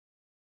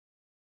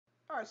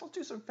All right, so let's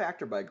do some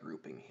factor by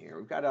grouping here.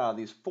 We've got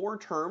these four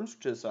terms,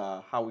 which is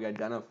how we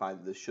identify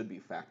that this should be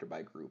factor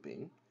by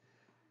grouping.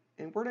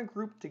 And we're going to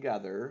group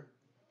together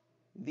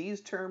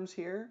these terms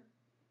here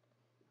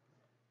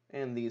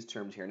and these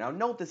terms here. Now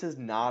note this is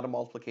not a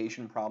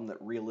multiplication problem, that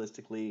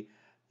realistically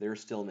there's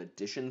still an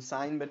addition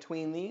sign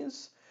between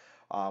these.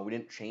 We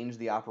didn't change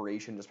the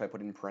operation just by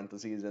putting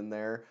parentheses in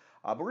there.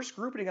 But we're just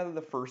grouping together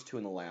the first two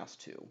and the last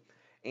two.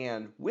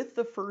 And with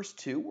the first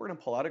two, we're going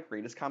to pull out a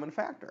greatest common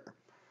factor.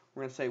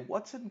 We're going to say,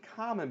 what's in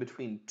common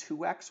between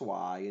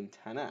 2xy and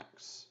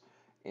 10x?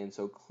 And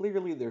so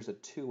clearly there's a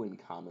 2 in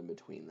common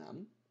between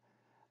them.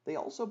 They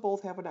also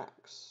both have an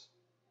x.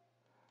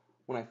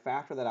 When I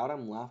factor that out,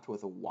 I'm left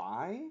with a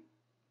y.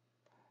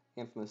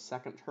 And from the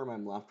second term,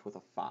 I'm left with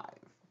a 5.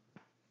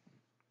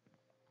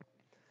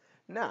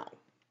 Now,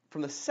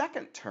 from the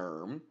second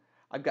term,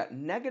 I've got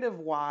negative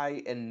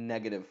y and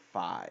negative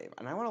 5.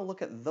 And I want to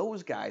look at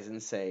those guys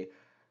and say,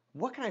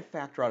 what can I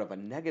factor out of a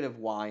negative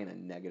y and a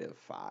negative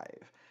 5?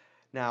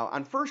 Now,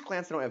 on first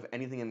glance, they don't have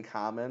anything in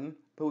common,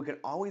 but we can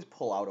always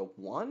pull out a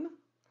 1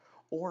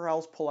 or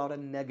else pull out a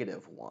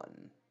negative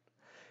 1.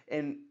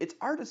 And it's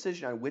our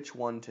decision on which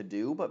one to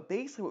do, but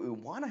basically what we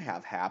want to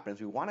have happen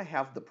is we want to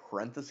have the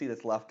parenthesis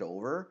that's left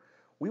over,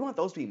 we want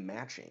those to be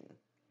matching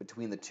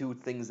between the two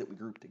things that we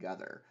group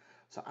together.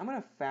 So I'm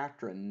going to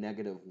factor a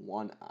negative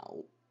 1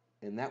 out,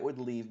 and that would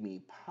leave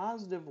me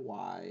positive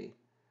y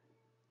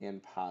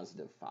and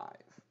positive 5.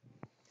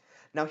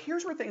 Now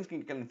here's where things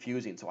get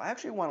confusing. So I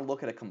actually want to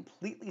look at a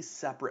completely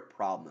separate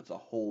problem that's a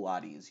whole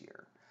lot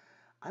easier.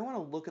 I want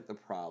to look at the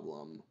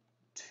problem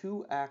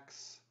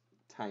 2x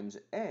times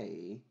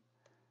a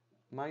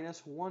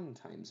minus 1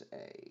 times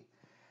a.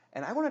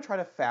 And I want to try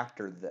to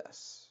factor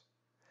this.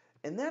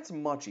 And that's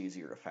much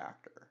easier to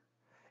factor.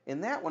 In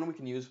that one, we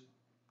can use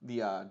the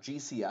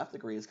GCF, the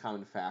greatest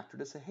common factor,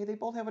 to say, hey, they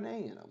both have an a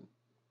in them.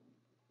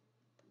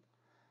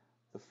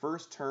 The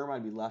first term,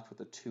 I'd be left with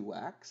a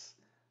 2x.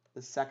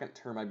 The second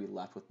term, I'd be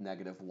left with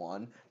negative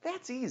 1.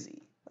 That's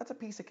easy. That's a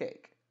piece of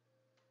cake.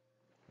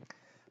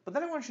 But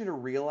then I want you to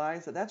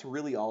realize that that's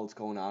really all that's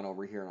going on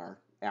over here in our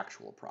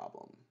actual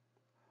problem.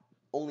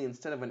 Only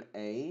instead of an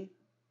a,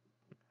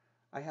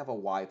 I have a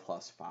y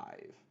plus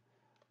 5.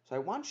 So I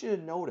want you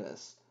to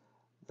notice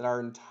that our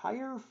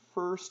entire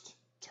first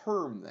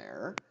term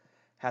there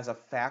has a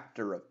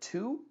factor of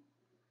 2,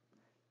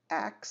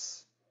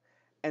 x,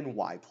 and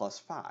y plus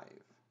 5.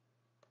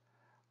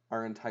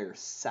 Our entire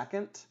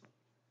second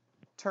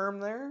term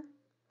there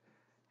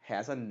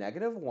has a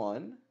negative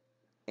 1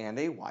 and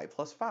a y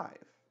plus 5.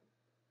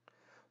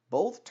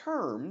 Both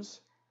terms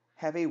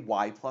have a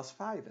y plus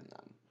 5 in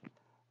them.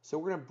 So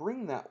we're going to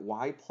bring that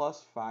y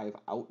plus 5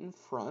 out in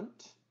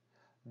front,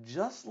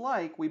 just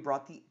like we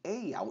brought the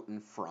a out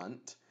in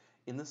front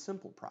in the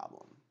simple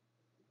problem.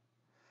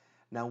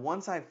 Now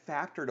once I've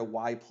factored a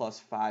y plus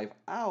 5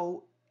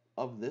 out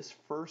of this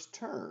first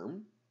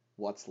term,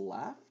 what's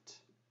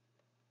left?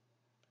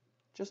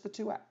 Just the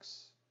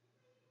 2x.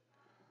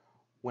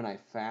 When I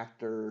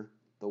factor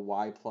the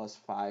y plus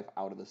 5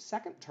 out of the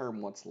second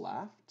term, what's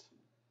left?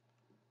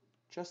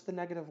 Just the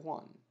negative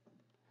 1.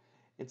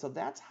 And so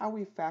that's how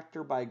we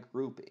factor by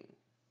grouping.